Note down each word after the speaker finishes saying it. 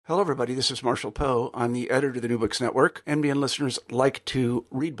Hello, everybody. This is Marshall Poe. I'm the editor of the New Books Network. NBN listeners like to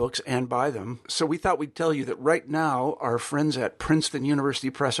read books and buy them. So we thought we'd tell you that right now, our friends at Princeton University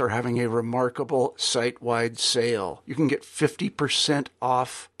Press are having a remarkable site-wide sale. You can get 50%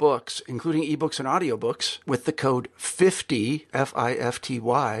 off books, including ebooks and audiobooks, with the code 50,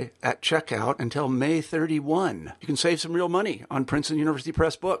 F-I-F-T-Y, at checkout until May 31. You can save some real money on Princeton University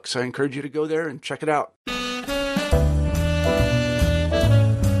Press books. I encourage you to go there and check it out.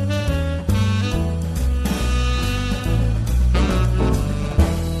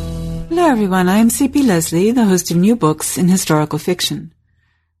 Hello everyone, I am C.P. Leslie, the host of New Books in Historical Fiction.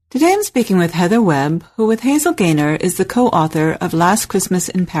 Today I'm speaking with Heather Webb, who with Hazel Gaynor is the co-author of Last Christmas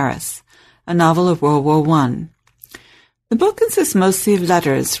in Paris, a novel of World War I. The book consists mostly of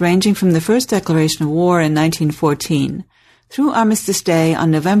letters ranging from the first declaration of war in 1914 through Armistice Day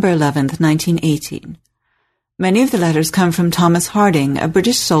on November 11, 1918. Many of the letters come from Thomas Harding, a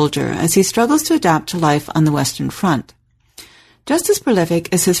British soldier, as he struggles to adapt to life on the Western Front. Just as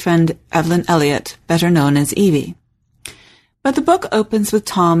prolific is his friend Evelyn Elliot, better known as Evie. But the book opens with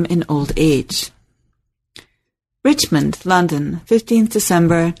Tom in old age. Richmond, London, 15th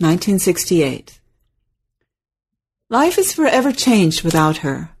December, 1968. Life is forever changed without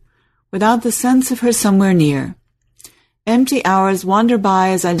her, without the sense of her somewhere near. Empty hours wander by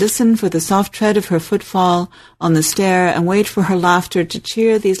as I listen for the soft tread of her footfall on the stair and wait for her laughter to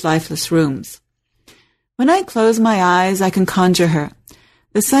cheer these lifeless rooms. When I close my eyes, I can conjure her,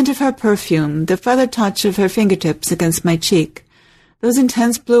 the scent of her perfume, the feather touch of her fingertips against my cheek, those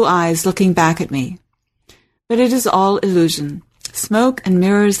intense blue eyes looking back at me. But it is all illusion, smoke and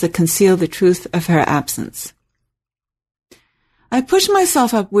mirrors that conceal the truth of her absence. I push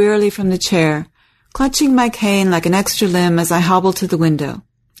myself up wearily from the chair, clutching my cane like an extra limb as I hobble to the window.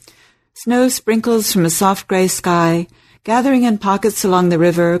 Snow sprinkles from a soft gray sky, gathering in pockets along the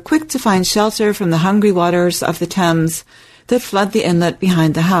river, quick to find shelter from the hungry waters of the Thames that flood the inlet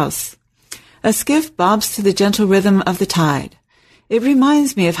behind the house. A skiff bobs to the gentle rhythm of the tide. It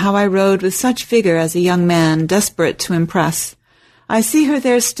reminds me of how I rowed with such vigor as a young man, desperate to impress. I see her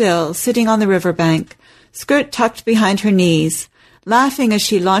there still, sitting on the river bank, skirt tucked behind her knees, laughing as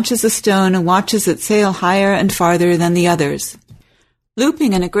she launches a stone and watches it sail higher and farther than the others,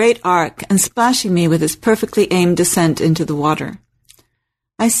 looping in a great arc and splashing me with its perfectly aimed descent into the water.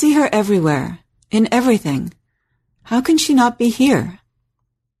 I see her everywhere, in everything. How can she not be here?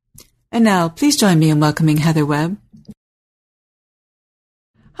 And now, please join me in welcoming Heather Webb.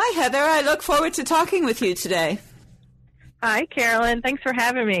 Hi, Heather. I look forward to talking with you today. Hi, Carolyn. Thanks for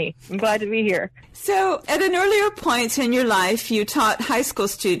having me. I'm glad to be here. So, at an earlier point in your life, you taught high school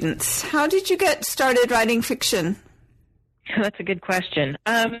students. How did you get started writing fiction? That's a good question.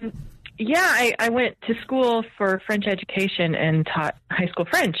 I went to school for French education and taught high school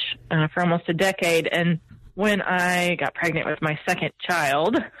French for almost a decade. And when I got pregnant with my second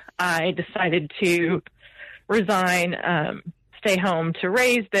child, I decided to resign, stay home to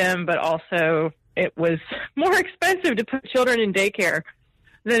raise them, but also it was more expensive to put children in daycare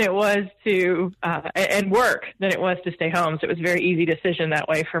than it was to, and work than it was to stay home. So it was a very easy decision that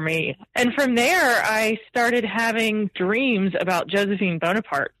way for me. And from there, I started having dreams about Josephine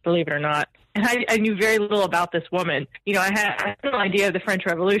Bonaparte, believe it or not. And I knew very little about this woman. You know, I had no idea of the French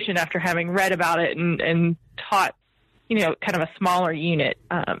Revolution after having read about it and taught, kind of a smaller unit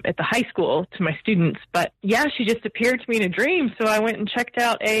at the high school to my students. But yeah, she just appeared to me in a dream. So I went and checked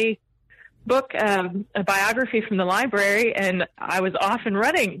out a book, a biography from the library, and I was off and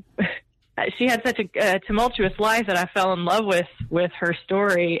running. She had such a tumultuous life that I fell in love with her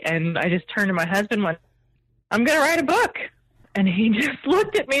story, and I just turned to my husband and went, I'm going to write a book. And he just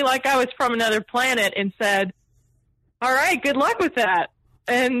looked at me like I was from another planet and said, all right, good luck with that.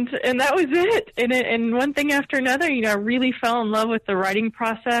 And that was it. And one thing after another, I really fell in love with the writing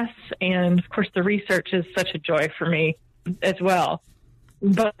process, and of course the research is such a joy for me as well.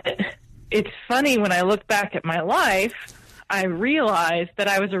 But it's funny, when I look back at my life, I realized that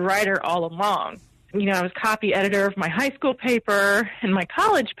I was a writer all along. I was copy editor of my high school paper and my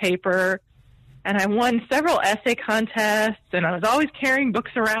college paper, and I won several essay contests, and I was always carrying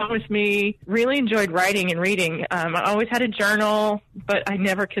books around with me. Really enjoyed writing and reading. I always had a journal, but I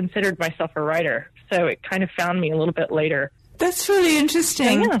never considered myself a writer, so it kind of found me a little bit later. That's really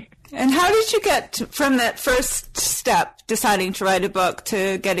interesting. Yeah. And how did you get from that first step, deciding to write a book,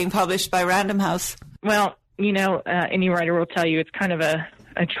 to getting published by Random House? Well, any writer will tell you it's kind of a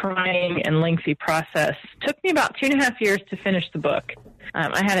trying and lengthy process. It took me about 2.5 years to finish the book.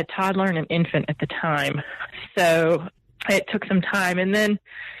 I had a toddler and an infant at the time, so it took some time. And then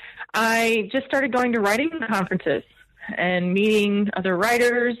I just started going to writing conferences and meeting other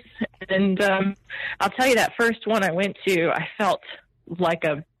writers. And I'll tell you, that first one I went to, I felt like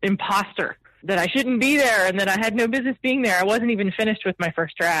a imposter, that I shouldn't be there and that I had no business being there. I wasn't even finished with my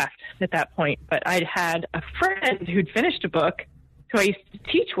first draft at that point, but I'd had a friend who'd finished a book who I used to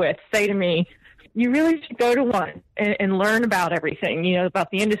teach with say to me, you really should go to one and learn about everything, you know, about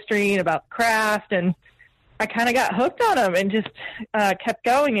the industry and about craft. And I kind of got hooked on them and just kept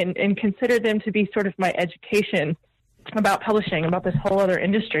going and considered them to be sort of my education about publishing, about this whole other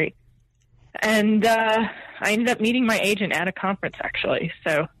industry. And I ended up meeting my agent at a conference, actually.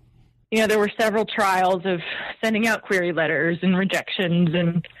 So, you know, there were several trials of sending out query letters and rejections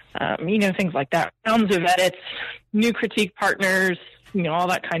and, you know, things like that. Rounds of edits, new critique partners, you know, all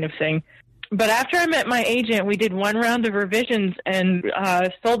that kind of thing. But after I met my agent, we did one round of revisions and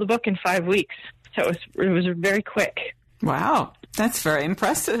sold the book in 5 weeks. So it was very quick. Wow, that's very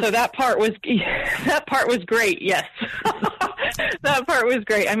impressive. So that part was great. Yes, that part was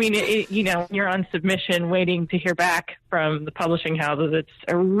great. I mean, you know, you're on submission, waiting to hear back from the publishing houses. It's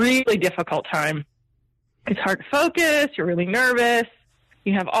a really difficult time. It's hard to focus. You're really nervous.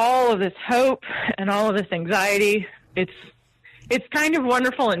 You have all of this hope and all of this anxiety. It's kind of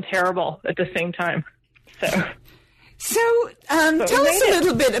wonderful and terrible at the same time. So tell us a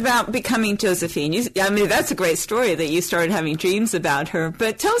little bit about becoming Josephine. I mean, that's a great story that you started having dreams about her,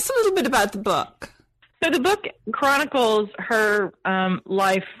 but tell us a little bit about the book. So the book chronicles her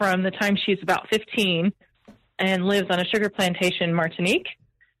life from the time she's about 15 and lives on a sugar plantation in Martinique,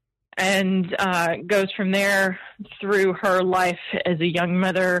 and goes from there through her life as a young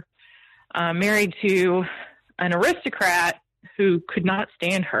mother, married to an aristocrat who could not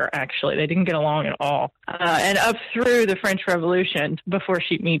stand her, actually. They didn't get along at all. And up through the French Revolution before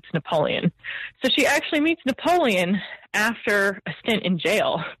she meets Napoleon. So she actually meets Napoleon after a stint in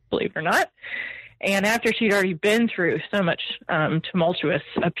jail, believe it or not, and after she'd already been through so much tumultuous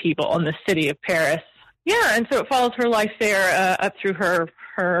upheaval in the city of Paris. Yeah, and so it follows her life there up through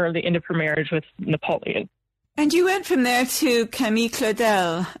the end of her marriage with Napoleon. And you went from there to Camille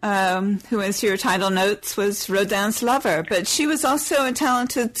Claudel, who, as your title notes, was Rodin's lover. But she was also a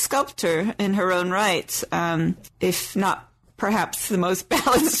talented sculptor in her own right, if not perhaps the most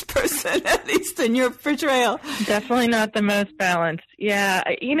balanced person, at least in your portrayal. Definitely not the most balanced. Yeah,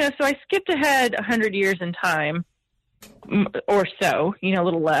 you know, so I skipped ahead 100 years in time, or so, you know, a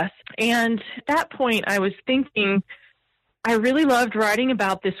little less. And at that point, I was thinking, I really loved writing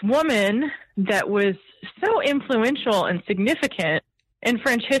about this woman that was so influential and significant in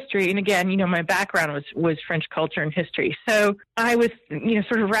French history. And again, you know, my background was French culture and history. So I was, you know,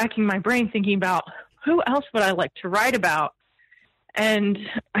 sort of racking my brain thinking about who else would I like to write about? And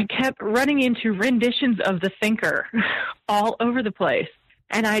I kept running into renditions of The Thinker all over the place.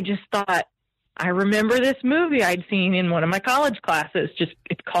 And I just thought, I remember this movie I'd seen in one of my college classes.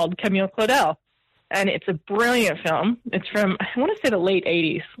 It's called Camille Claudel. And it's a brilliant film. It's from, I want to say, the late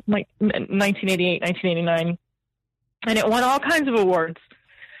 80s, like 1988, 1989. And it won all kinds of awards.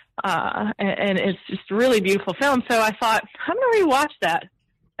 And it's just a really beautiful film. So I thought, I'm going to rewatch that.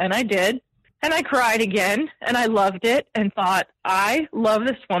 And I did. And I cried again. And I loved it and thought, I love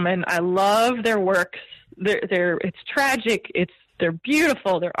this woman. I love their works. It's tragic. They're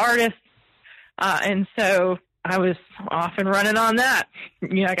beautiful. They're artists. And so I was off and running on that.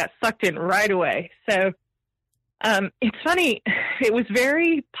 You know, I got sucked in right away. So it's funny. It was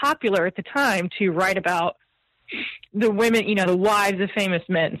very popular at the time to write about the women, you know, the wives of famous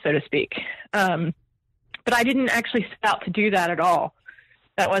men, so to speak. But I didn't actually set out to do that at all.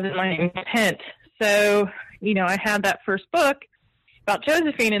 That wasn't my intent. So, you know, I had that first book about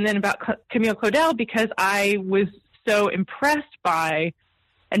Josephine and then about Camille Claudel because I was so impressed by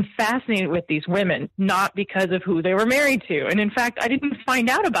and fascinated with these women, not because of who they were married to. And in fact, I didn't find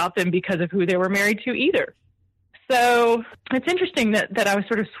out about them because of who they were married to either. So it's interesting that I was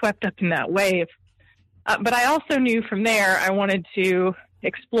sort of swept up in that wave. But I also knew from there I wanted to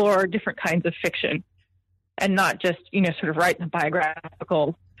explore different kinds of fiction and not just, you know, sort of write in a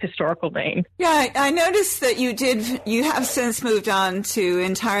biographical, historical vein. Yeah, I noticed that you have since moved on to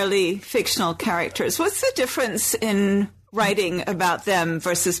entirely fictional characters. What's the difference in writing about them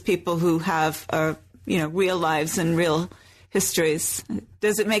versus people who have, you know, real lives and real histories?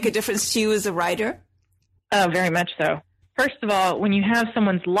 Does it make a difference to you as a writer? Oh, very much so. First of all, when you have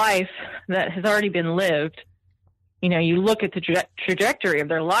someone's life that has already been lived, you know, you look at the trajectory of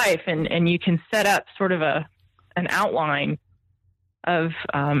their life and you can set up sort of an outline of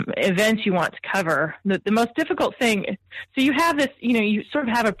events you want to cover. The most difficult thing, so you have this, you know, you sort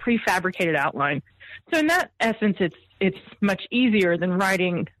of have a prefabricated outline. So in that essence, it's much easier than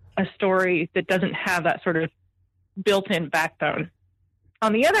writing a story that doesn't have that sort of built-in backbone.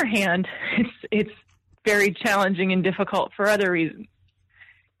 On the other hand, it's very challenging and difficult for other reasons.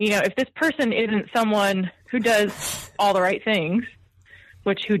 If this person isn't someone who does all the right things,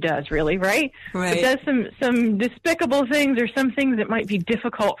 which who does really, right? Right. But does some despicable things or some things that might be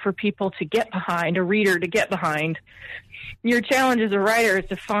difficult for people to get behind, a reader to get behind. Your challenge as a writer is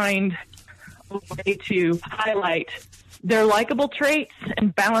to find a way to highlight their likable traits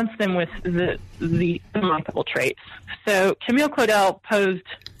and balance them with the unlikable traits. So Camille Claudel posed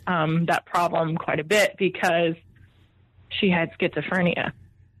that problem quite a bit because she had schizophrenia.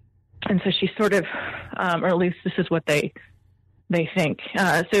 And so she sort of, or at least this is what they think.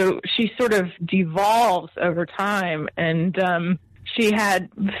 So she sort of devolves over time, and she had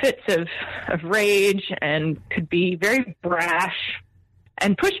fits of rage and could be very brash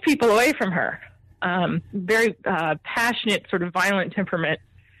and push people away from her. Very passionate, sort of violent temperament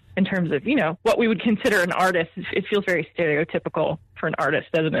in terms of, what we would consider an artist. It feels very stereotypical for an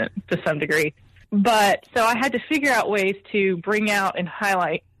artist, doesn't it, to some degree? But so I had to figure out ways to bring out and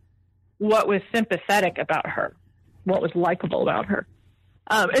highlight what was sympathetic about her, what was likable about her.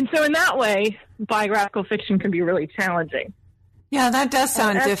 And so in that way, biographical fiction can be really challenging. Yeah, that does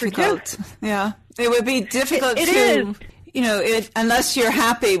sound difficult. Yeah, it would be difficult it is. Unless you're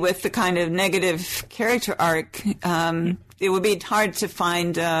happy with the kind of negative character arc, it would be hard to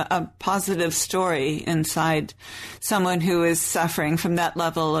find a positive story inside someone who is suffering from that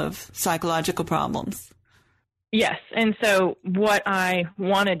level of psychological problems. Yes, and so what I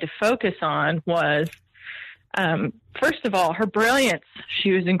wanted to focus on was, first of all, her brilliance.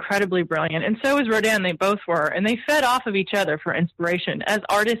 She was incredibly brilliant, and so was Rodin. They both were, and they fed off of each other for inspiration, as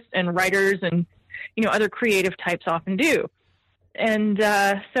artists and writers and other creative types often do. And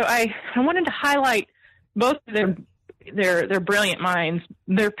so I wanted to highlight both of their brilliant minds,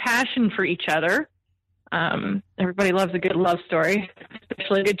 their passion for each other. Everybody loves a good love story,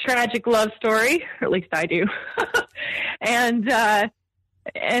 especially a good tragic love story, or at least I do. And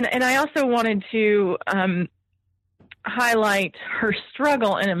I also wanted to highlight her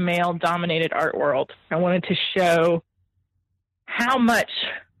struggle in a male-dominated art world. I wanted to show how much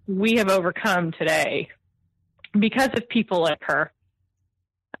we have overcome today because of people like her.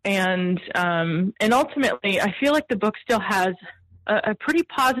 And ultimately, I feel like the book still has a pretty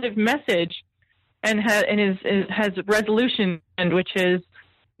positive message and has resolution, which is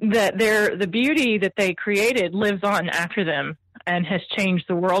that the beauty that they created lives on after them and has changed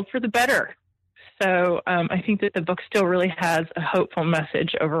the world for the better. So I think that the book still really has a hopeful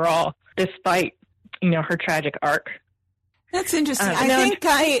message overall, despite, her tragic arc. That's interesting. I think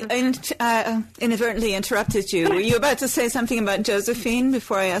I inadvertently interrupted you. Were you about to say something about Josephine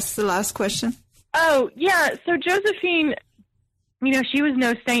before I asked the last question? Oh, yeah. So Josephine, she was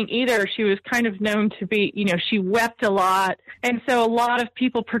no saint either. She was kind of known to be, she wept a lot. And so a lot of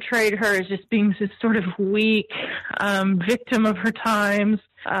people portrayed her as just being this sort of weak victim of her times.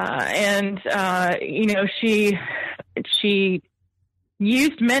 She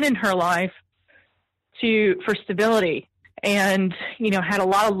used men in her life for stability. And, had a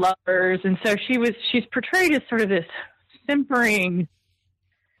lot of lovers. And so she's portrayed as sort of this simpering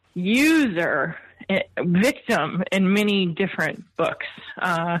user, victim in many different books,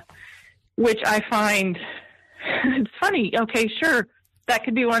 which I find it's funny. Okay, sure, that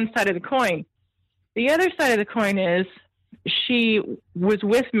could be one side of the coin. The other side of the coin is she was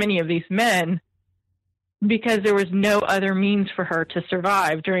with many of these men because there was no other means for her to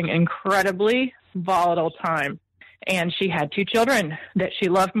survive during an incredibly volatile time. And she had 2 children that she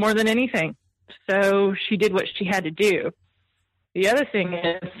loved more than anything. So she did what she had to do. The other thing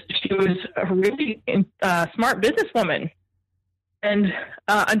is she was a really smart businesswoman and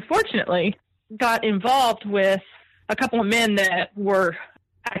unfortunately got involved with a couple of men that were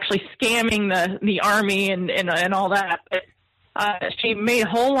actually scamming the army and all that. But she made a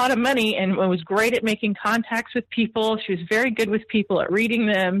whole lot of money and was great at making contacts with people. She was very good with people at reading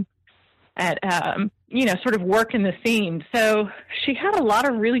them, at sort of working the scene. So she had a lot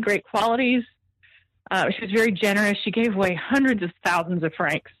of really great qualities. She was very generous. She gave away hundreds of thousands of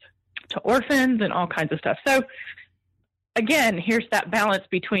francs to orphans and all kinds of stuff. So again, here's that balance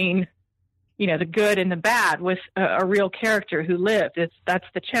between, the good and the bad with a real character who lived. That's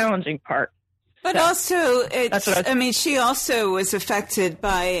the challenging part. But also, she also was affected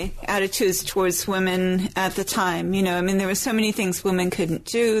by attitudes towards women at the time. There were so many things women couldn't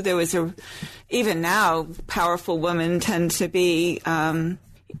do. There was even now, powerful women tend to be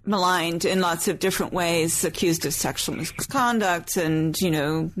maligned in lots of different ways, accused of sexual misconduct and,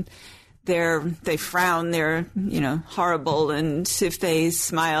 they frown, they're, horrible, and if they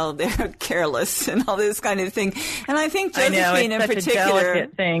smile, they're careless and all this kind of thing. And I think Josephine in particular, a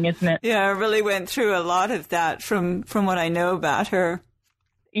delicate thing, isn't it? Yeah, really went through a lot of that from what I know about her.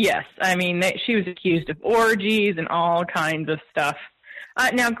 Yes, I mean, she was accused of orgies and all kinds of stuff.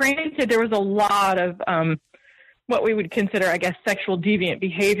 Now, granted, there was a lot of what we would consider, I guess, sexual deviant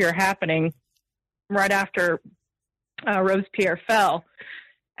behavior happening right after Robespierre fell.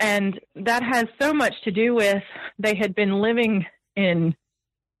 And that has so much to do with they had been living in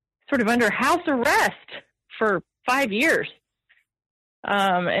sort of under house arrest for 5 years.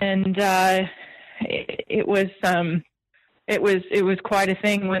 It was quite a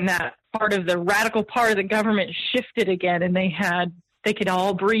thing when that part of the radical part of the government shifted again, and they could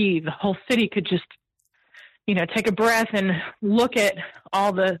all breathe. The whole city could just, take a breath and look at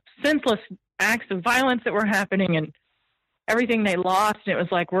all the senseless acts of violence that were happening and everything they lost. And it was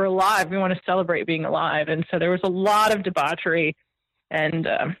like, we're alive. We want to celebrate being alive. And so there was a lot of debauchery and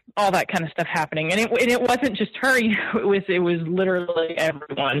all that kind of stuff happening. And it wasn't just her. It was literally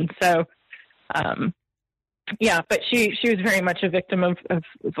everyone. So, yeah, but she was very much a victim of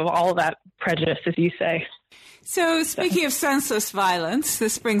all of that prejudice, as you say. So speaking of senseless violence,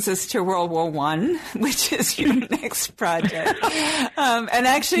 this brings us to World War I, which is your next project. And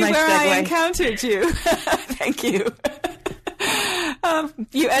actually nice where segue. I encountered you. Thank you.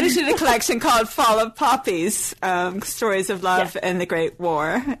 You edited a collection called Fall of Poppies, Stories of Love and the Great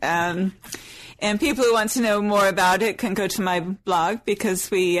War. And people who want to know more about it can go to my blog,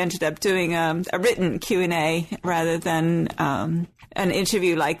 because we ended up doing a written Q&A rather than an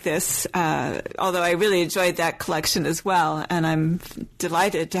interview like this, although I really enjoyed that collection as well, and I'm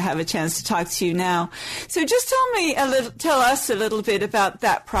delighted to have a chance to talk to you now. So just tell us a little bit about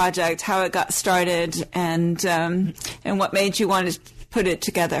that project, how it got started, and what made you want to put it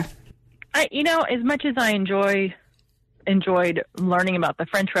together. As much as I enjoyed learning about the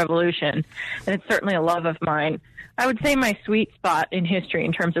French Revolution, and it's certainly a love of mine, I would say my sweet spot in history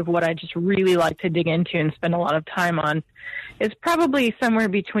in terms of what I just really like to dig into and spend a lot of time on is probably somewhere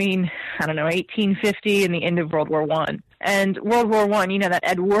between, 1850 and the end of World War I. And World War I, that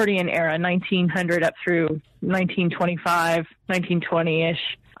Edwardian era, 1900 up through 1925,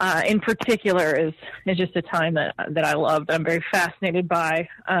 1920-ish, in particular is just a time that I love, that I'm very fascinated by,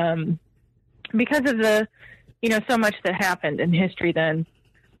 because of the so much that happened in history then,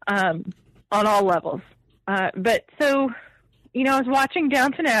 on all levels. But so, I was watching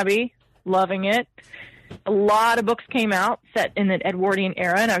Downton Abbey, loving it. A lot of books came out set in the Edwardian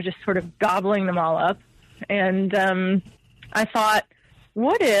era, and I was just sort of gobbling them all up. And I thought,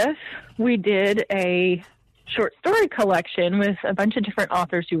 what if we did a short story collection with a bunch of different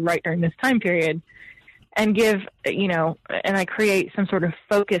authors who write during this time period, and give, and I create some sort of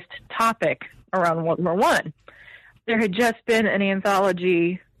focused topic around World War I. There had just been an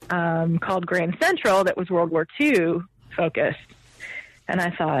anthology called Grand Central that was World War II focused. And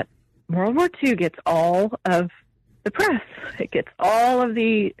I thought, World War II gets all of the press. It gets all of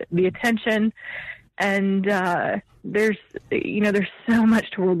the attention. And there's so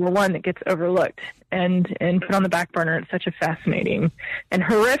much to World War I that gets overlooked and put on the back burner. It's such a fascinating and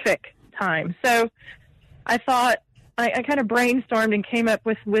horrific time. So I thought, I kind of brainstormed and came up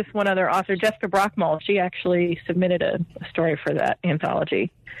with one other author, Jessica Brockmull. She actually submitted a story for that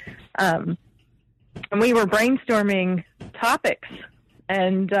anthology. And we were brainstorming topics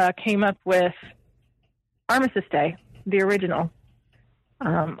and came up with Armistice Day, the original,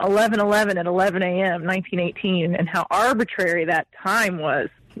 11/11 at 11 a.m., 1918, and how arbitrary that time was.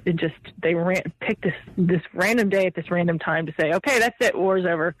 It just, they picked this random day at this random time to say, okay, that's it, war's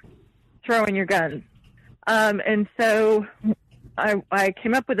over, throw in your guns. And so I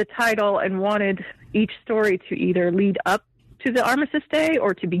came up with a title and wanted each story to either lead up to the Armistice Day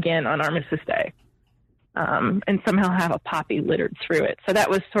or to begin on Armistice Day, and somehow have a poppy littered through it. So that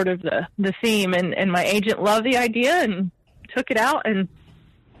was sort of the theme, and my agent loved the idea and took it out, and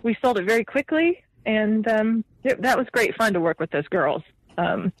we sold it very quickly, and that was great fun to work with those girls,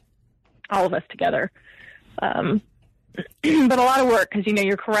 all of us together. But a lot of work, because,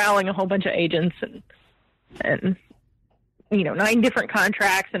 you're corralling a whole bunch of agents and 9 different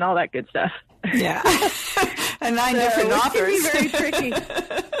contracts and all that good stuff. Yeah. And 9 different authors. It can be very tricky.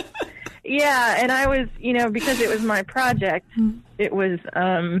 Yeah. And I was, because it was my project, it was,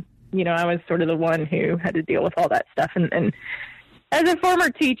 I was sort of the one who had to deal with all that stuff. And as a former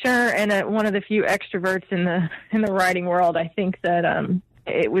teacher and one of the few extroverts in the writing world, I think that,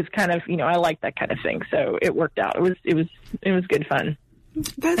 it was kind of, I liked that kind of thing. So it worked out. It was good fun.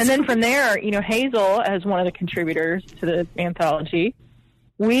 And then from there, Hazel, as one of the contributors to the anthology,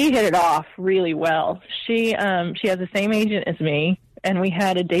 we hit it off really well. She has the same agent as me, and we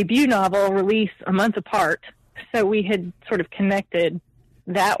had a debut novel release a month apart, so we had sort of connected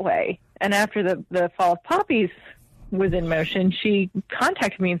that way. And after the Fall of Poppies was in motion, she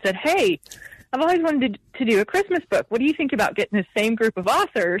contacted me and said, "Hey, I've always wanted to do a Christmas book. What do you think about getting the same group of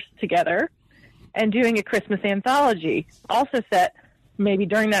authors together and doing a Christmas anthology, also set maybe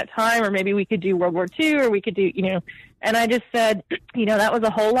during that time, or maybe we could do World War II, or we could do, And I just said, that was a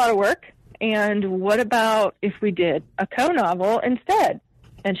whole lot of work. And what about if we did a co-novel instead?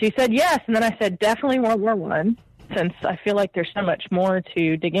 And she said yes. And then I said, definitely World War I, since I feel like there's so much more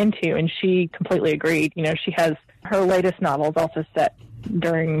to dig into. And she completely agreed. She has her latest novels also set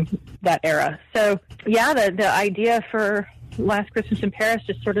during that era. So, yeah, the idea for Last Christmas in Paris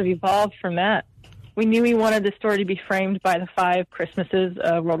just sort of evolved from that. We knew we wanted the story to be framed by the 5 Christmases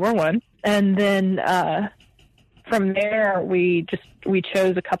of World War I. And then from there, we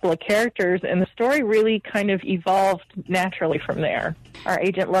chose a couple of characters, and the story really kind of evolved naturally from there. Our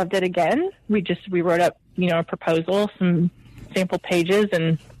agent loved it again. We wrote up, a proposal, some sample pages,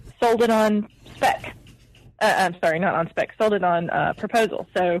 and sold it on spec. I'm sorry, not on spec. Sold it on proposal.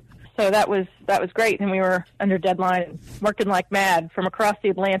 So that was great, and we were under deadline, working like mad from across the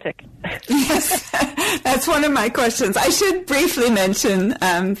Atlantic. Yes, that's one of my questions. I should briefly mention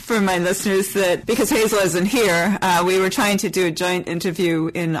for my listeners that because Hazel isn't here, we were trying to do a joint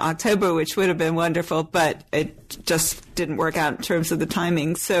interview in October, which would have been wonderful, but it just didn't work out in terms of the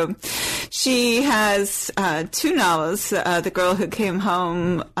timing. So she has 2 novels, The Girl Who Came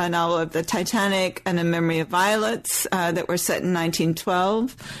Home, a novel of the Titanic, and A Memory of Violets that were set in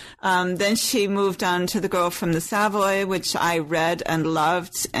 1912. Then she moved on to The Girl from the Savoy, which I read and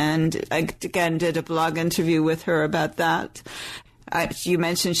loved, and again did a blog interview with her about that. You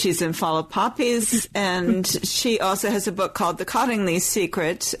mentioned she's in Fall of Poppies, and she also has a book called The Cottingley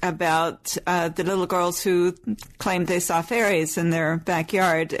Secret about the little girls who claimed they saw fairies in their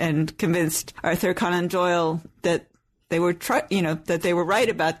backyard and convinced Arthur Conan Doyle that they were, that they were right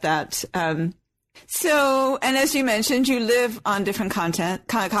about that. So, and as you mentioned, you live on different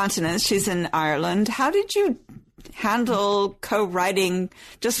continents. She's in Ireland. How did you handle co-writing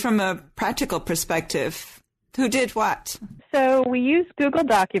just from a practical perspective? Who did what? So we use Google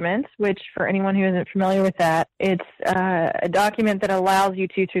Documents, which for anyone who isn't familiar with that, it's a document that allows you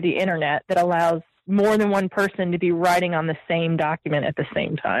to, through the internet, that allows more than one person to be writing on the same document at the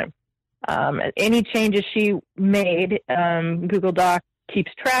same time. Any changes she made, Google Doc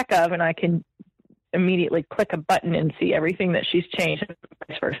keeps track of, and I can immediately click a button and see everything that she's changed, and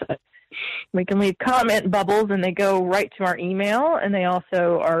vice versa. We can leave comment bubbles, and they go right to our email, and they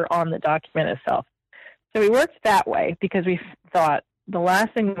also are on the document itself. So we worked that way because we thought the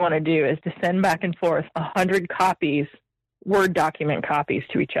last thing we want to do is to send back and forth 100 copies, Word document copies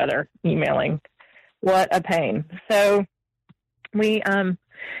to each other, emailing. What a pain. So we,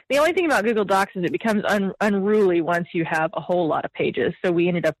 the only thing about Google Docs is it becomes unruly once you have a whole lot of pages. So we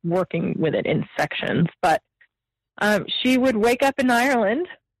ended up working with it in sections. But she would wake up in Ireland,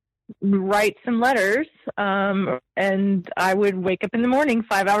 write some letters, and I would wake up in the morning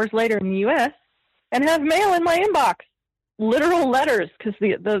 5 hours later in the U.S., and have mail in my inbox, literal letters, because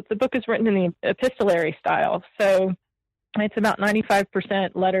the book is written in the epistolary style. So it's about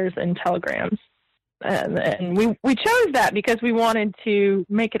 95% letters and telegrams. And we chose that because we wanted to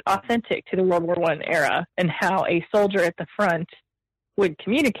make it authentic to the World War I era and how a soldier at the front would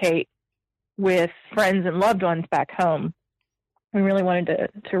communicate with friends and loved ones back home. We really wanted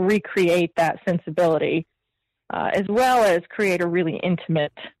to recreate that sensibility, as well as create a really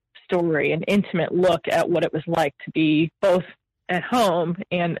intimate story, an intimate look at what it was like to be both at home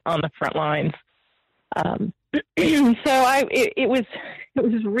and on the front lines. It was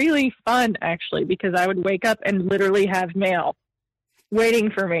really fun, actually, because I would wake up and literally have mail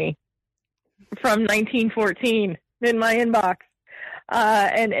waiting for me from 1914 in my inbox.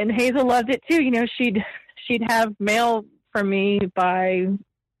 And Hazel loved it too. She'd have mail from me by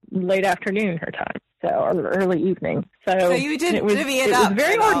late afternoon her time. Or early evening. So you didn't divvy it up. It was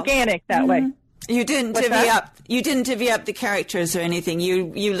very organic that way. You didn't divvy up. You didn't divvy up the characters or anything. You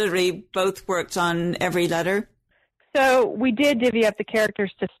literally both worked on every letter. So we did divvy up the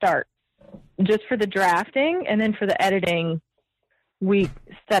characters to start, just for the drafting, and then for the editing, we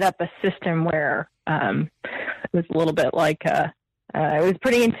set up a system where it was a little bit like it was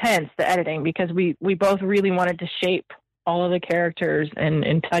pretty intense, the editing, because we both really wanted to shape all of the characters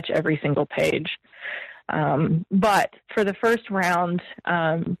and touch every single page. But for the first round,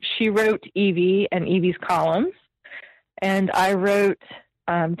 she wrote Evie and Evie's columns, and I wrote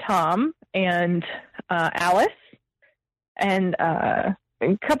Tom and Alice, and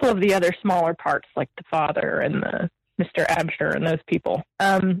a couple of the other smaller parts, like the father and the Mr. Absher and those people.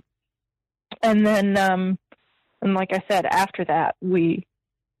 And then, and like I said, after that, we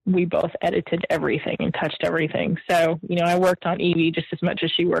both edited everything and touched everything. So, I worked on Evie just as much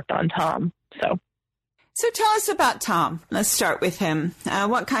as she worked on Tom. So tell us about Tom. Let's start with him.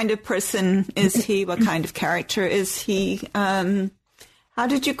 What kind of person is he? What kind of character is he? How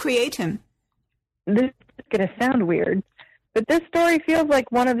did you create him? This is going to sound weird, but this story feels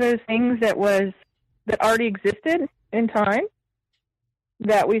like one of those things that already existed in time,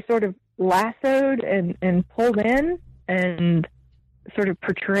 that we sort of lassoed and pulled in and sort of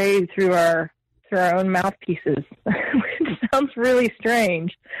portrayed through our own mouthpieces, which sounds really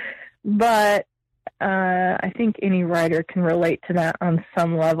strange, but I think any writer can relate to that on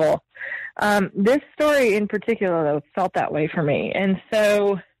some level. This story in particular, though, felt that way for me. And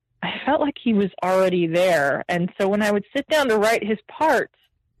so I felt like he was already there. And so when I would sit down to write his parts,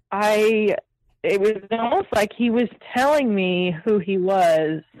 it was almost like he was telling me who he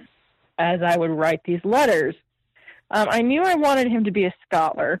was as I would write these letters. I knew I wanted him to be a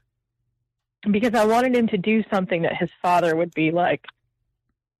scholar because I wanted him to do something that his father would be like,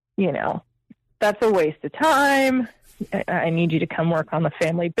 that's a waste of time. I need you to come work on the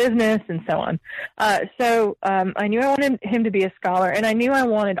family business and so on. So I knew I wanted him to be a scholar, and I knew I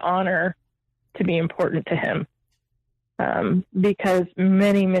wanted honor to be important to him. Because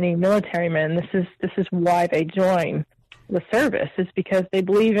many, many military men, this is why they join the service, is because they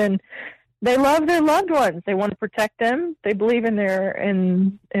they love their loved ones. They want to protect them. They believe in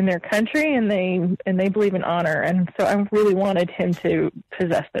their country, and they believe in honor. And so I really wanted him to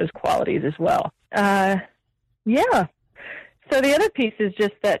possess those qualities as well. Yeah. So the other piece is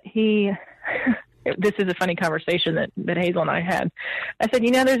just that this is a funny conversation that Hazel and I had. I said,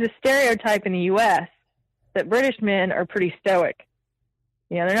 there's a stereotype in the U.S. that British men are pretty stoic.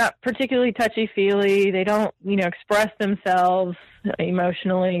 They're not particularly touchy-feely. They don't, express themselves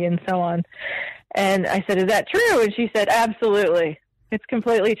emotionally and so on. And I said, is that true? And she said, absolutely. It's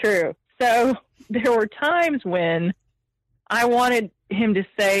completely true. So there were times when I wanted him to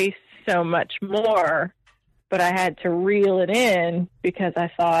say so much more, but I had to reel it in because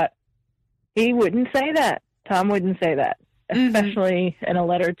I thought he wouldn't say that. Tom wouldn't say that, especially in a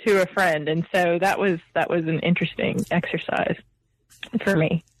letter to a friend. And so that was an interesting exercise for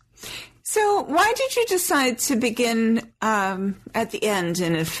me. So why did you decide to begin at the end,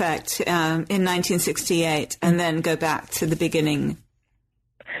 in effect, in 1968, and then go back to the beginning?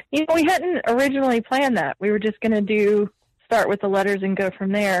 We hadn't originally planned that. We were just going to start with the letters and go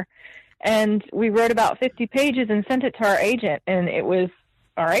from there. And we wrote about 50 pages and sent it to our agent. And it was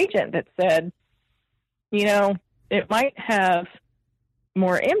our agent that said, it might have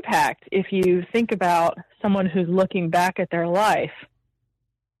more impact if you think about someone who's looking back at their life.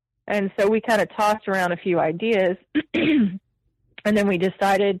 And so we kind of tossed around a few ideas, and then we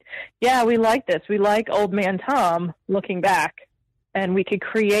decided, we like this. We like Old Man Tom looking back, and we could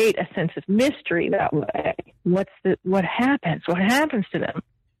create a sense of mystery that way. What happens? What happens to them?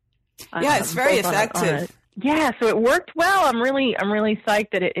 Yeah, it's very effective. Yeah, so it worked well. I'm really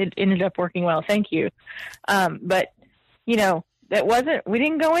psyched that it ended up working well. Thank you. But we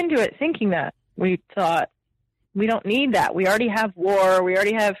didn't go into it thinking that. We thought, we don't need that. We already have war. We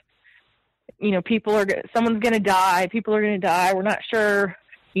already have, someone's going to die. People are going to die. We're not sure,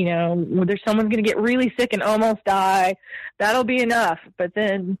 whether someone's going to get really sick and almost die. That'll be enough. But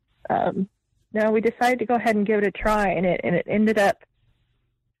then, no, we decided to go ahead and give it a try, and it ended up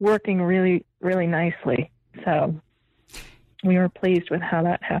working really, really nicely. So we were pleased with how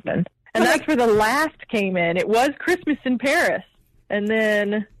that happened. And that's where the last came in. It was Christmas in Paris. And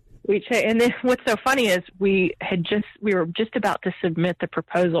then and then what's so funny is we were just about to submit the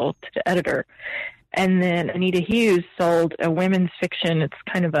proposal to the editor, and then Anita Hughes sold a women's fiction. It's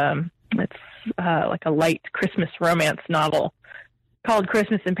kind of like a light Christmas romance novel called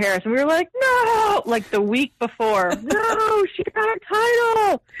Christmas in Paris, and we were like, no, like the week before, no, she got our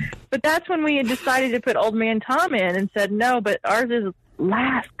title. But that's when we had decided to put Old Man Tom in and said, no, but ours is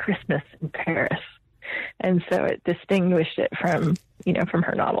Last Christmas in Paris. And so it distinguished it from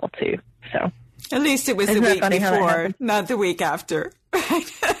her novel too. So at least it was the week before, not the week after.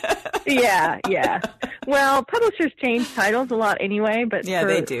 Yeah. Well, publishers change titles a lot anyway, but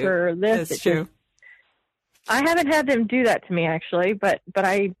they do. For this, that's true. I haven't had them do that to me actually, but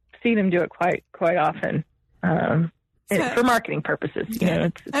I see them do it quite often. For marketing purposes.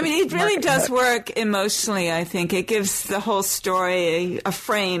 It really does work emotionally, I think. It gives the whole story a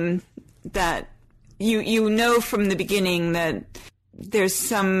frame that you know from the beginning that there's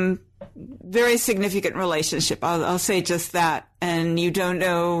some very significant relationship. I'll say just that. And you don't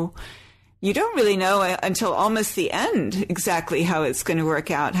really know until almost the end exactly how it's going to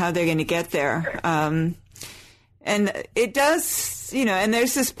work out, how they're going to get there. And it does, and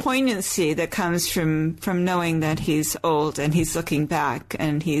there's this poignancy that comes from knowing that he's old and he's looking back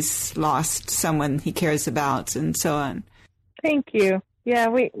and he's lost someone he cares about and so on. Thank you. Yeah,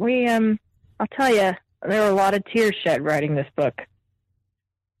 we I'll tell you, there were a lot of tears shed writing this book.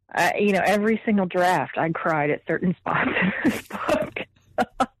 Every single draft, I cried at certain spots in this book.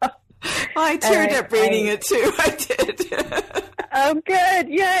 I teared up reading it too. I did. Oh, good!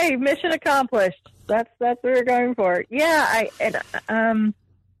 Yay! Mission accomplished. That's what we're going for. Yeah,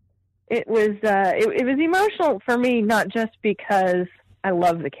 it was emotional for me, not just because I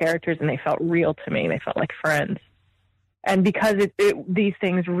love the characters and they felt real to me. They felt like friends, and because these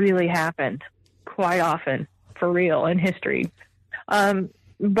things really happened quite often for real in history.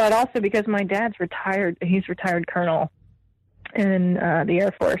 But also because my dad's retired. He's retired colonel in the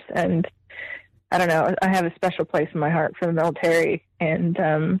Air Force, and I don't know, I have a special place in my heart for the military. And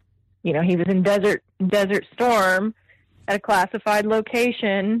he was in Desert Storm at a classified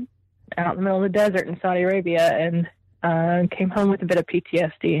location out in the middle of the desert in Saudi Arabia, and came home with a bit of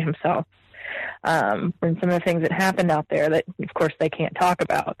PTSD himself from some of the things that happened out there that, of course, they can't talk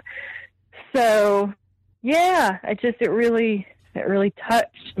about. So, yeah, it really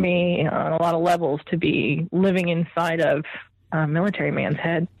touched me on a lot of levels to be living inside of a military man's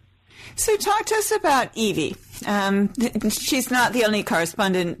head. So talk to us about Evie. She's not the only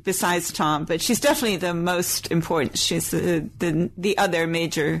correspondent besides Tom, but she's definitely the most important. She's the other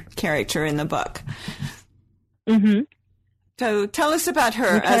major character in the book. Mm-hmm. So tell us about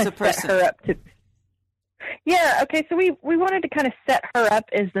her as a person. Set her up yeah, okay, so we wanted to kind of set her up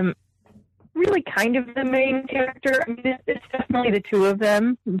as really kind of the main character. I mean, it's definitely the two of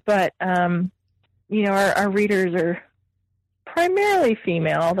them, but, our readers are primarily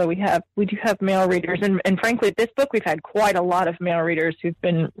female, although we do have male readers. And frankly, this book, we've had quite a lot of male readers who've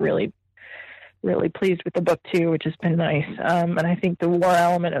been really, really pleased with the book too, which has been nice. And I think the war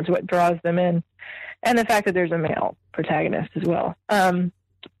element is what draws them in, and the fact that there's a male protagonist as well.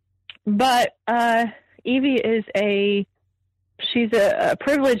 But Evie is she's a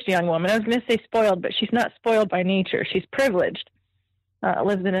privileged young woman. I was going to say spoiled, but she's not spoiled by nature. She's privileged.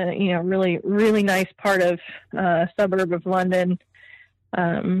 Lives in a really, really nice part of suburb of London,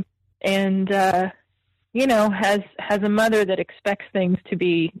 and has a mother that expects things to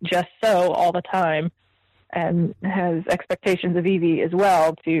be just so all the time, and has expectations of Evie as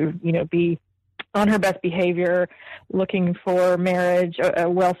well to be on her best behavior, looking for marriage, a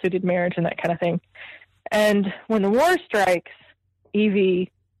well-suited marriage, and that kind of thing. And when the war strikes,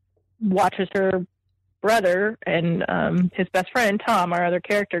 Evie watches her brother and his best friend, Tom, our other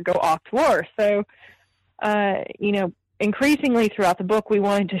character, go off to war. So, increasingly throughout the book, we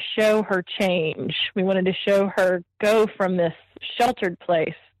wanted to show her change. We wanted to show her go from this sheltered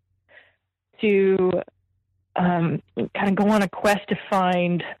place to kind of go on a quest to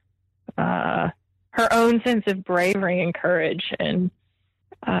find her own sense of bravery and courage, and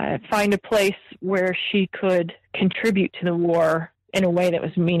find a place where she could contribute to the war in a way that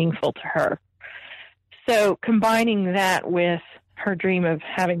was meaningful to her. So combining that with her dream of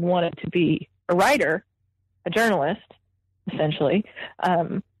having wanted to be a writer, a journalist, essentially,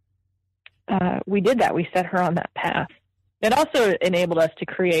 we did that. We set her on that path. It also enabled us to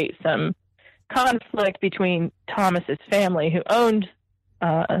create some conflict between Thomas's family, who owned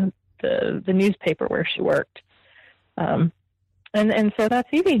the newspaper where she worked. And so that's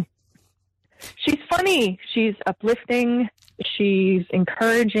Evie. She's funny. She's uplifting. She's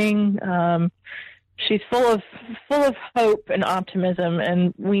encouraging. She's full of hope and optimism,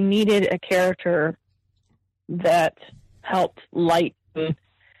 and we needed a character that helped lighten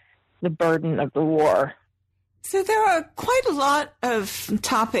the burden of the war. So there are quite a lot of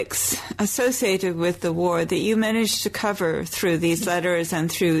topics associated with the war that you managed to cover through these letters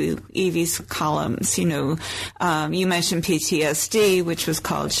and through Evie's columns. You mentioned PTSD, which was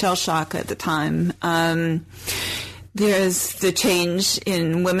called shell shock at the time. There's the change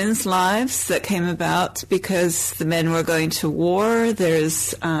in women's lives that came about because the men were going to war.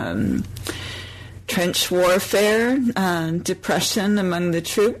 There's trench warfare, depression among the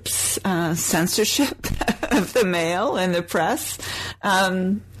troops, censorship of the mail and the press,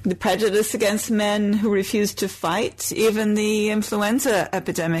 the prejudice against men who refused to fight, even the influenza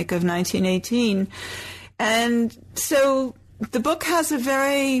epidemic of 1918. And so the book has a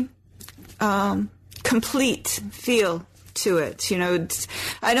very complete feel to it.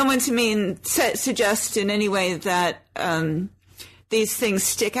 I don't want to suggest in any way that these things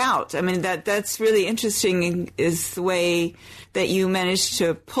stick out. I mean, that's really interesting is the way that you managed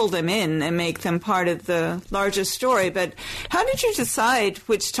to pull them in and make them part of the larger story. But how did you decide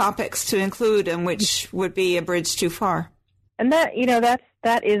which topics to include and which would be a bridge too far? And that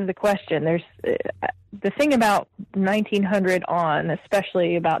is the question. There's the thing about 1900 on,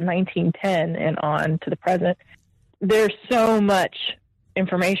 especially about 1910 and on to the present, there's so much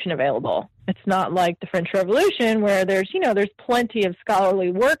information available. It's not like the French Revolution where there's plenty of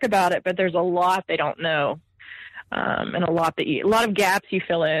scholarly work about it, but there's a lot they don't know. And a lot of gaps you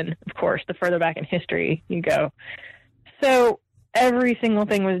fill in, of course, the further back in history you go. So every single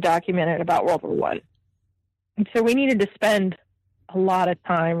thing was documented about World War I. And so we needed to spend a lot of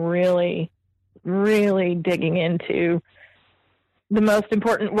time really, really digging into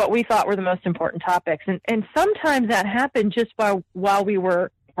what we thought were the most important topics. And sometimes that happened just while we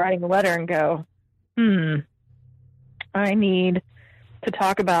were writing the letter and go, I need to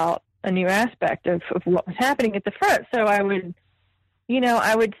talk about a new aspect of what was happening at the front. So I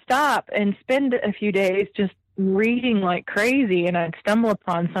would stop and spend a few days just reading like crazy, and I'd stumble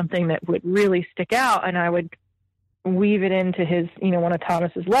upon something that would really stick out, and I would weave it into his, one of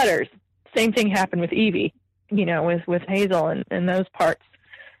Thomas's letters. Same thing happened with Evie, with Hazel and those parts.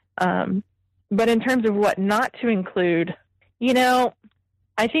 But in terms of what not to include,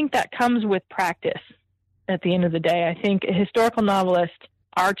 I think that comes with practice at the end of the day. I think a historical novelist,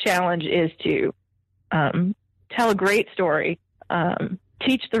 our challenge is to tell a great story,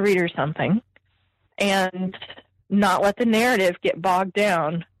 teach the reader something, and not let the narrative get bogged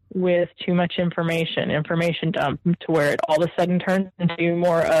down with too much information dump, to where it all of a sudden turns into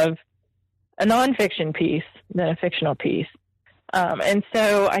more of a nonfiction piece than a fictional piece. And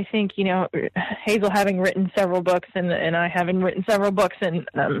so I think, Hazel having written several books and I having written several books and,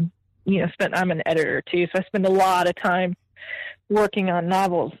 I'm an editor too, so I spend a lot of time working on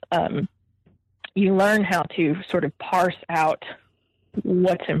novels. You learn how to sort of parse out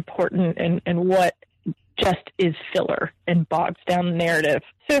what's important and what just is filler and bogs down the narrative.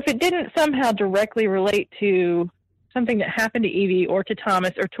 So if it didn't somehow directly relate to something that happened to Evie or to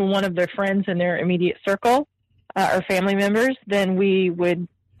Thomas or to one of their friends in their immediate circle or family members, then we would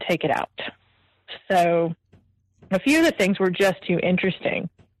take it out. So a few of the things were just too interesting.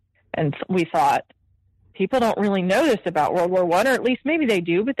 And we thought, people don't really know this about World War I, or at least maybe they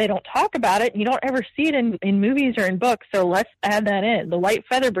do, but they don't talk about it. You don't ever see it in movies or in books, so let's add that in. The White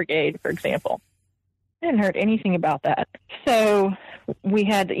Feather Brigade, for example. I hadn't heard anything about that. So we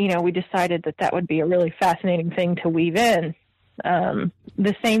decided that would be a really fascinating thing to weave in.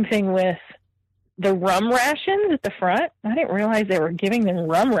 The same thing with the rum rations at the front. I didn't realize they were giving them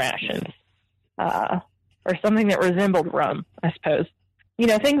rum rations, or something that resembled rum, I suppose.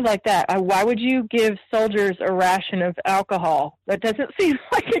 Things like that. Why would you give soldiers a ration of alcohol? That doesn't seem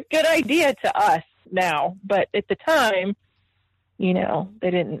like a good idea to us now. But at the time,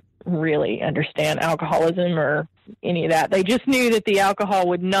 they didn't really understand alcoholism or any of that. They just knew that the alcohol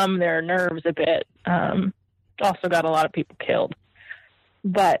would numb their nerves a bit. Also got a lot of people killed.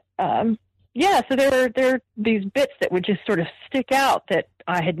 But, so there are these bits that would just sort of stick out that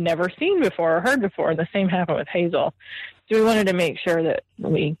I had never seen before or heard before. And the same happened with Hazel. So we wanted to make sure that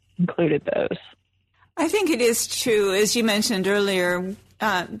we included those. I think it is true, as you mentioned earlier.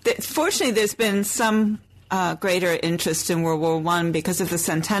 Fortunately, there's been some greater interest in World War I because of the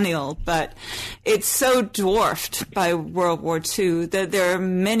centennial, but it's so dwarfed by World War II that there are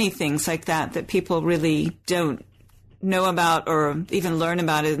many things like that people really don't know about or even learn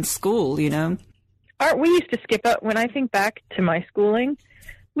about in school, We used to skip up. When I think back to my schooling,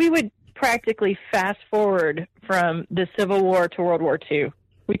 we would practically fast forward from the Civil War to World War II.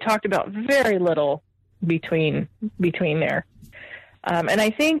 We talked about very little between there. And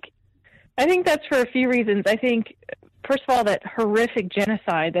I think that's for a few reasons. I think, first of all, that horrific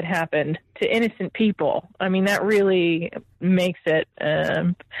genocide that happened to innocent people. I mean, that really makes it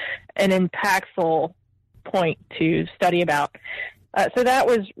an impactful point to study about. So that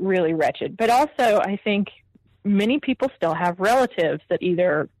was really wretched. But also, I think many people still have relatives that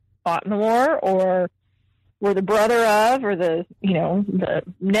either fought in the war or were the brother of or the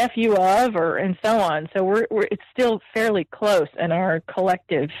nephew of and so on. So it's still fairly close in our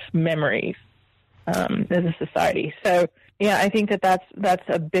collective memories as a society. So yeah, I think that's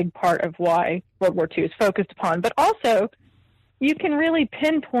a big part of why World War II is focused upon. But also, you can really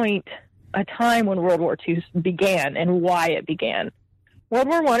pinpoint a time when World War II began and why it began. World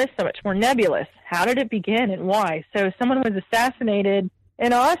War I is so much more nebulous. How did it begin and why? So someone was assassinated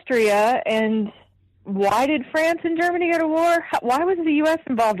in Austria, and why did France and Germany go to war? Why was the U.S.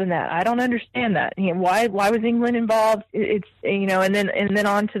 involved in that? I don't understand that. Why was England involved? It's and then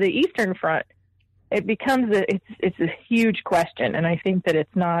on to the Eastern Front. It becomes it's a huge question, and I think that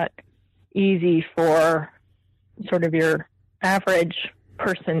it's not easy for sort of your average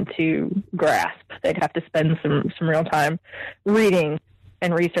person to grasp. They'd have to spend some real time reading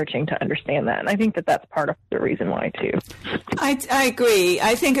and researching to understand that. And I think that that's part of the reason why, too. I agree.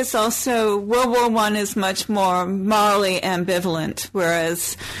 I think it's also World War I is much more morally ambivalent,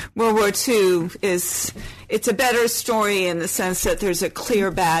 whereas World War II it's a better story in the sense that there's a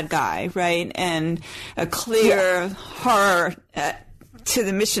clear bad guy, right? And a clear horror to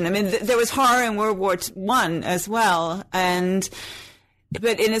the mission. I mean, there was horror in World War I as well,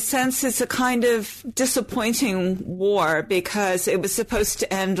 but in a sense, it's a kind of disappointing war because it was supposed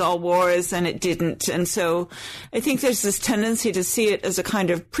to end all wars and it didn't. And so I think there's this tendency to see it as a kind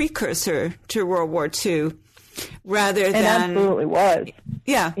of precursor to World War II rather than... It absolutely was.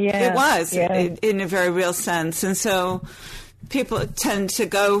 Yeah, it was in a very real sense. And so people tend to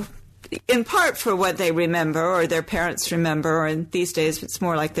go in part for what they remember or their parents remember, and these days it's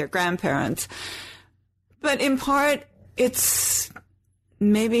more like their grandparents. But in part, it's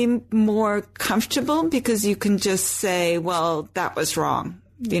maybe more comfortable because you can just say, well, that was wrong,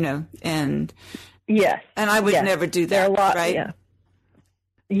 and yes, and I would never do that, right? Yeah.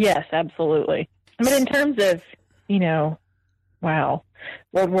 Yes, absolutely. But in terms of, wow,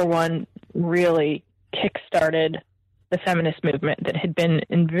 World War I really kick-started the feminist movement that had been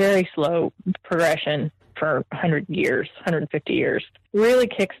in very slow progression for 150 years, really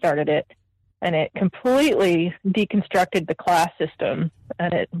kick-started it. And it completely deconstructed the class system,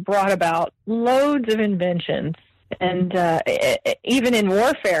 and it brought about loads of inventions. And even in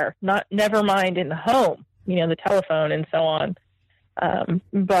warfare, never mind in the home, the telephone and so on,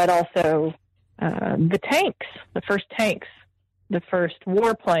 but also the tanks, the first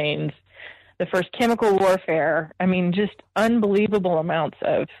warplanes, the first chemical warfare. I mean, just unbelievable amounts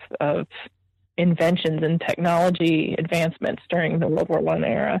of inventions and technology advancements during the World War I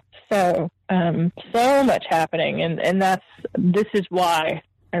era. So much happening, and this is why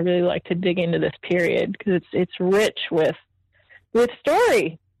I really like to dig into this period, because it's rich with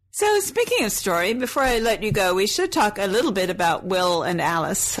story. So speaking of story, before I let you go, we should talk a little bit about Will and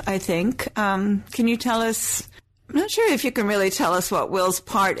Alice, I think. Can you tell us, I'm not sure if you can really tell us what Will's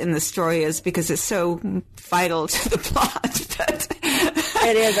part in the story is because it's so vital to the plot, but...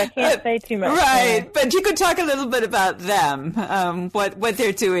 It is. I can't say too much. Right. But you could talk a little bit about them, what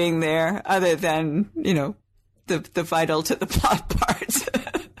they're doing there, other than, the vital to the plot parts.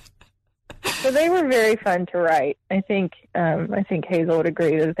 So they were very fun to write. I think Hazel would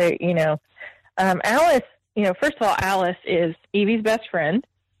agree that they, Alice, first of all, Alice is Evie's best friend,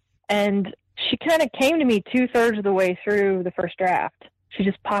 and she kind of came to me 2/3 of the way through the first draft. She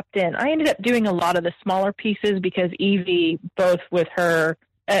just popped in. I ended up doing a lot of the smaller pieces because Evie, both with her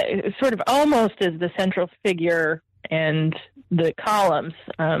sort of almost as the central figure and the columns,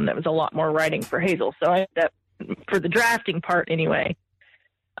 that was a lot more writing for Hazel. So I ended up, for the drafting part anyway,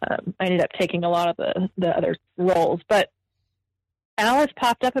 I ended up taking a lot of the other roles. But Alice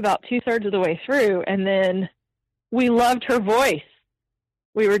popped up about 2/3 of the way through, and then we loved her voice.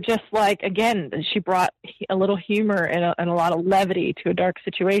 We were just like, again, she brought a little humor and a lot of levity to a dark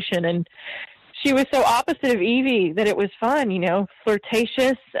situation. And she was so opposite of Evie that it was fun,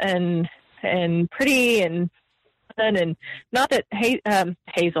 flirtatious and pretty and fun. And not that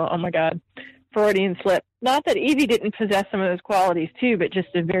Hazel, oh my God, Freudian slip. Not that Evie didn't possess some of those qualities too, but just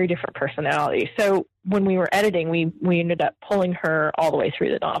a very different personality. So when we were editing, we ended up pulling her all the way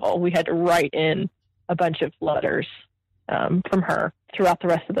through the novel. We had to write in a bunch of letters from her throughout the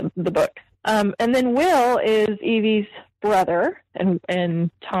rest of the book. And then Will is Evie's brother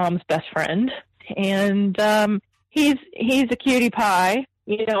and Tom's best friend. And he's a cutie pie.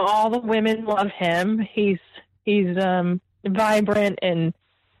 All the women love him. He's vibrant and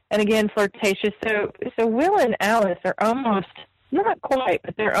again flirtatious. So Will and Alice are almost, not quite,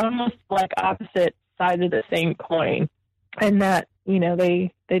 but they're almost like opposite sides of the same coin. And that,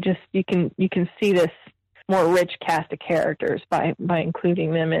 they just, you can see this more rich cast of characters by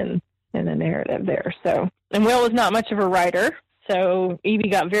including them in the narrative there. So, and Will was not much of a writer, so Evie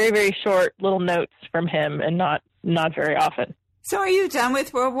got very, very short little notes from him, and not very often. So, are you done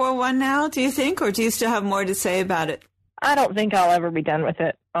with World War I now? Do you think, or do you still have more to say about it? I don't think I'll ever be done with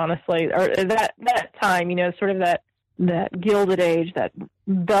it, honestly. Or that time, sort of that Gilded Age, that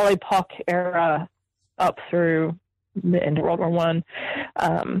belly puck era, up through the end of World War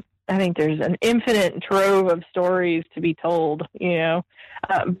I. I think there's an infinite trove of stories to be told, you know.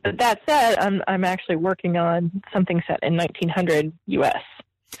 But that said, I'm actually working on something set in 1900 U.S.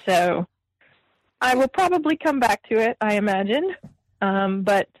 So I will probably come back to it, I imagine.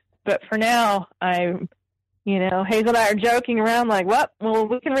 But for now, Hazel and I are joking around like, well,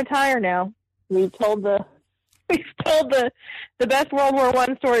 we can retire now. We've told the best World War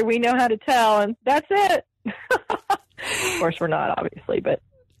I story we know how to tell, and that's it. Of course, we're not, obviously, but.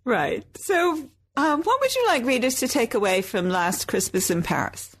 Right. So what would you like readers to take away from Last Christmas in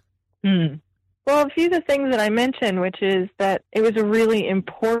Paris? Well, a few of the things that I mentioned, which is that it was a really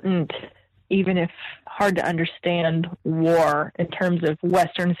important, even if hard to understand, war in terms of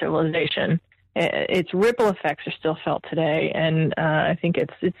Western civilization. Its ripple effects are still felt today, and I think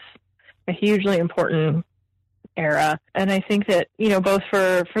it's a hugely important era. And I think that, both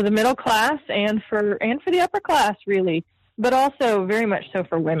for the middle class and for the upper class, really, but also very much so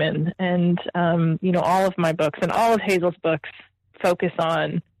for women. And, all of my books and all of Hazel's books focus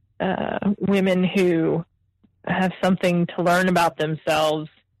on women who have something to learn about themselves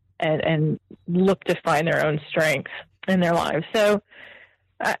and look to find their own strength in their lives. So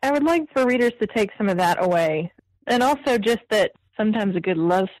I would like for readers to take some of that away. And also just that sometimes a good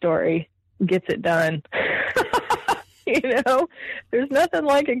love story gets it done. There's nothing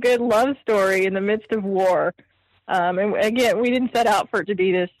like a good love story in the midst of war. And again, we didn't set out for it to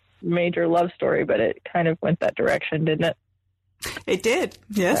be this major love story, but it kind of went that direction, didn't it? It did.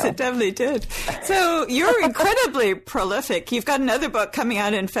 Yes, It definitely did. So you're incredibly prolific. You've got another book coming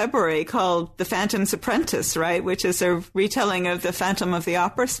out in February called The Phantom's Apprentice, right? Which is a retelling of the Phantom of the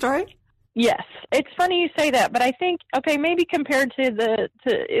Opera story. Yes. It's funny you say that, but I think, maybe compared to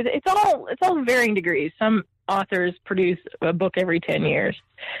it's all varying degrees. Some authors produce a book every 10 years,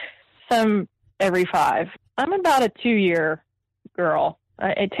 some every 5. I'm about a 2-year girl.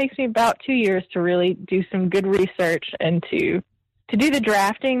 It takes me about 2 years to really do some good research and to do the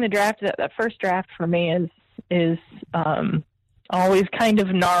drafting. That first draft for me is always kind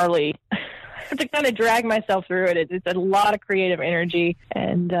of gnarly. I have to kind of drag myself through it. It's a lot of creative energy,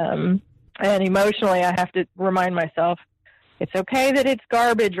 and emotionally I have to remind myself it's okay that it's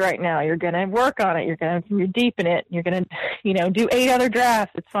garbage right now. You're going to work on it. You're deep in it. You're going to, do 8 other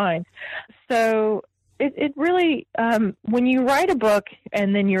drafts. It's fine. So it really, when you write a book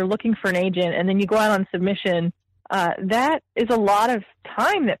and then you're looking for an agent and then you go out on submission, that is a lot of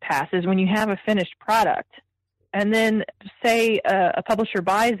time that passes when you have a finished product. And then say a publisher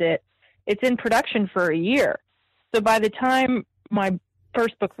buys it, it's in production for a year. So by the time my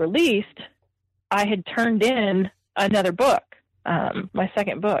first book released, I had turned in another book, my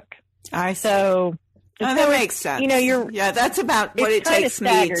second book. That makes sense. That's about what it takes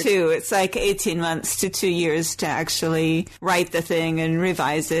me too. It's like 18 months to 2 years to actually write the thing and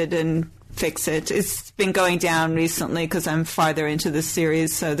revise it and fix it. It's been going down recently because I'm farther into the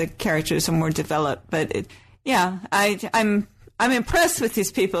series, so the characters are more developed. But I'm impressed with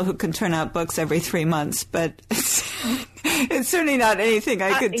these people who can turn out books every 3 months, but it's certainly not anything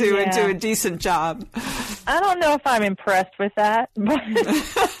I could do and do a decent job. I don't know if I'm impressed with that, but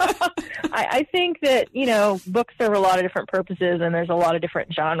I think that, books serve a lot of different purposes and there's a lot of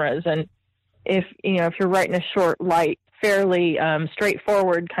different genres. And if you're writing a short, light, fairly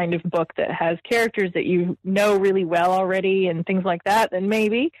straightforward kind of book that has characters that you know really well already and things like that, then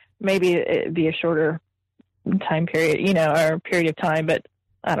maybe it'd be a shorter time period, or period of time. But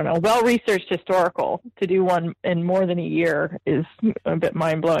I don't know, well-researched historical, to do one in more than a year is a bit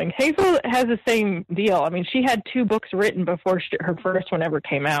mind-blowing. Hazel has the same deal. I mean, she had 2 books written before her first one ever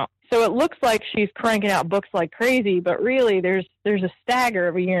came out. So it looks like she's cranking out books like crazy, but really there's a stagger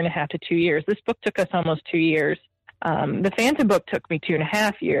of 1.5 to 2 years. This book took us almost 2 years. The Phantom book took me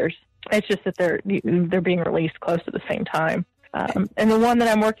 2.5 years. It's just that they're being released close to the same time. And the one that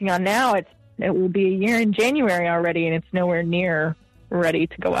I'm working on now, it will be a year in January already, and it's nowhere near ready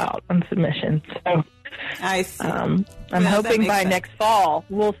to go out on submission. So I see. I'm hoping by next fall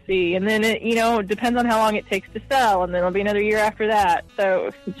we'll see. And then it depends on how long it takes to sell, and then it'll be another year after that.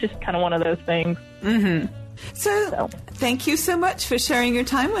 So it's just kind of one of those things. Mm-hmm. So thank you so much for sharing your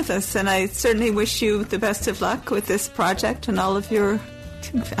time with us, and I certainly wish you the best of luck with this project and all of your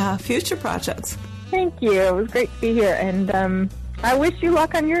future projects. Thank you. It was great to be here, and I wish you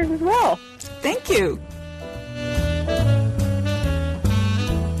luck on yours as well. Thank you.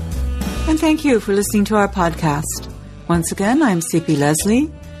 And thank you for listening to our podcast. Once again, I'm C.P.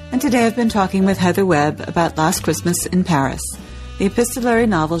 Leslie, and today I've been talking with Heather Webb about Last Christmas in Paris, the epistolary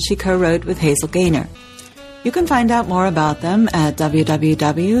novel she co-wrote with Hazel Gaynor. You can find out more about them at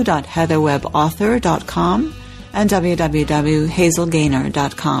www.heatherwebbauthor.com and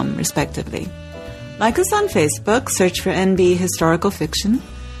www.hazelgaynor.com, respectively. Like us on Facebook, search for NB Historical Fiction,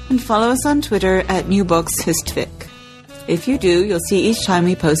 and follow us on Twitter at NewBooksHistFic. If you do, you'll see each time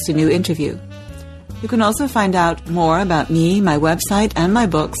we post a new interview. You can also find out more about me, my website, and my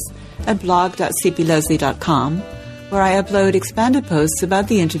books at blog.cpleslie.com, where I upload expanded posts about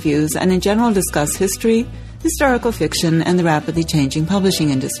the interviews and in general discuss history, historical fiction, and the rapidly changing publishing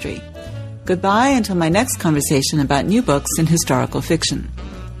industry. Goodbye until my next conversation about new books in historical fiction.